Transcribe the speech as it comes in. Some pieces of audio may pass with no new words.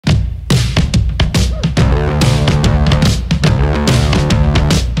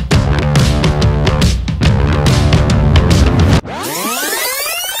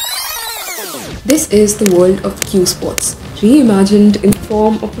This is the world of Q Sports, reimagined in the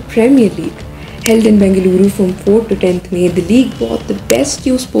form of a Premier League. Held in Bengaluru from 4th to 10th May, the league brought the best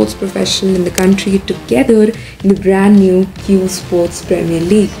Q Sports professional in the country together in the brand new Q Sports Premier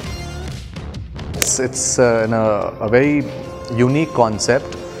League. It's a very unique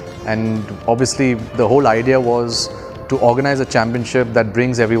concept, and obviously the whole idea was to organize a championship that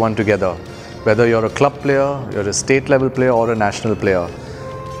brings everyone together, whether you're a club player, you're a state level player or a national player.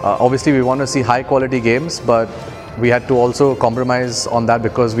 Obviously we want to see high quality games, but we had to also compromise on that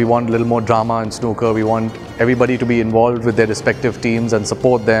because we want a little more drama in snooker. We want everybody to be involved with their respective teams and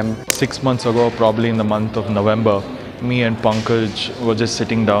support them. 6 months ago, probably in the month of November, me and Pankaj were just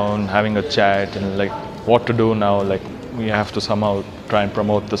sitting down having a chat and like what to do now. Like we have to somehow try and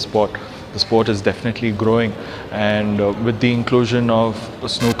promote the sport. The sport is definitely growing, and with the inclusion of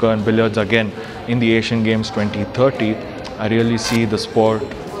snooker and billiards again in the Asian Games 2030, I really see the sport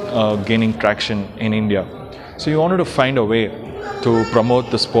gaining traction in India. So you wanted to find a way to promote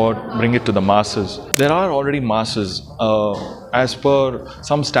the sport, bring it to the masses. There are already masses. As per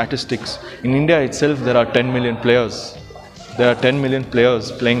some statistics, in India itself there are 10 million players. There are 10 million players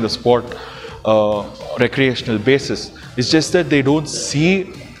playing the sport recreational basis. It's just that they don't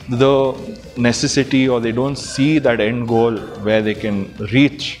see the necessity, or they don't see that end goal where they can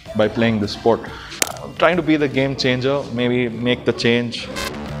reach by playing the sport. I'm trying to be the game changer, maybe make the change.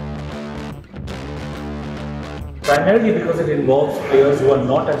 Primarily because it involves players who are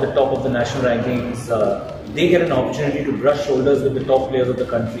not at the top of the national rankings. They get an opportunity to brush shoulders with the top players of the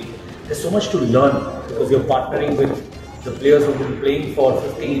country. There's so much to learn because you're partnering with the players who've been playing for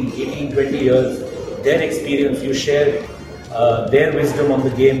 15, 18, 20 years. Their experience, you share their wisdom on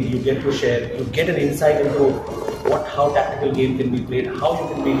the game, you get to share. You get an insight into how tactical game can be played, how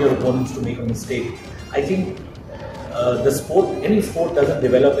you can beat your opponents to make a mistake. I think any sport doesn't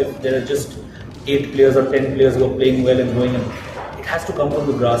develop if there are just 8 players or 10 players who are playing well and going, and it has to come from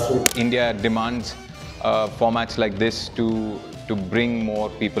the grassroots. India demands formats like this to bring more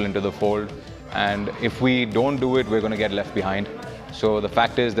people into the fold, and if we don't do it, we're going to get left behind. So the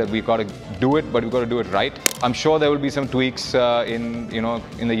fact is that we've got to do it, but we've got to do it right. I'm sure there will be some tweaks in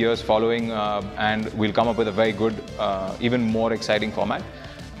the years following, and we'll come up with a very good, even more exciting format.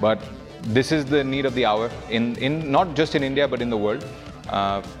 But this is the need of the hour, not just in India but in the world.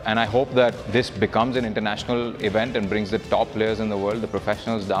 And I hope that this becomes an international event and brings the top players in the world, the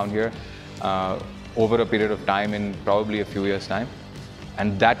professionals down here, over a period of time, in probably a few years' time.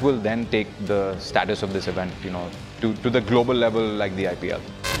 And that will then take the status of this event, to the global level like the IPL.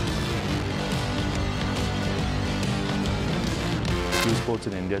 Q Sports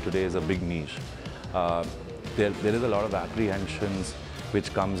in India today is a big niche. There is a lot of apprehensions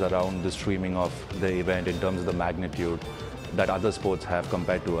which comes around the streaming of the event in terms of the magnitude that other sports have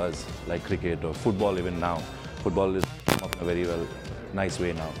compared to us, like cricket or football. Even now, football is come up in a very nice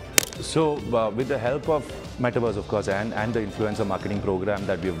way now. So with the help of Metaverse, of course, and the influencer marketing program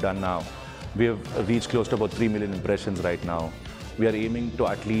that we've done now, we have reached close to about 3 million impressions right now. We are aiming to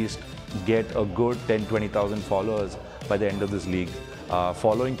at least get a good 10-20,000 followers by the end of this league,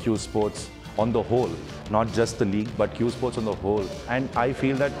 following Q Sports on the whole, not just the league, but Q Sports on the whole. And I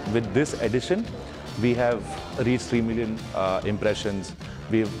feel that with this edition, we have reached 3 million impressions.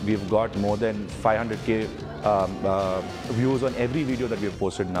 We've got more than 500k views on every video that we have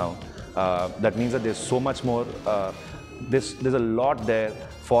posted now. That means that there's so much more. There's a lot there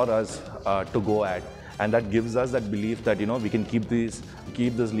for us to go at, and that gives us that belief that we can keep this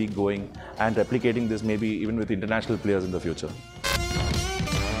league going and replicating this maybe even with international players in the future.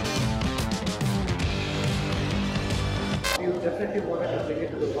 We definitely wanted to bring it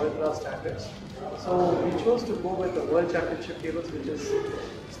to the world-class standards. So we chose to go with the World Championship tables, which is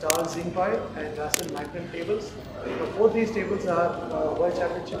Star Zinpai and Russell Magnum tables. Both these tables are World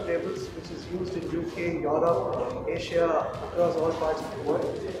Championship tables, which is used in UK, Europe, Asia, across all parts of the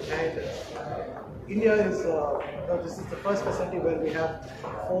world. And India is, this is the first facility where we have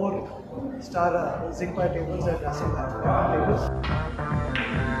 4 Star Zinpai tables and Russell Magnum tables.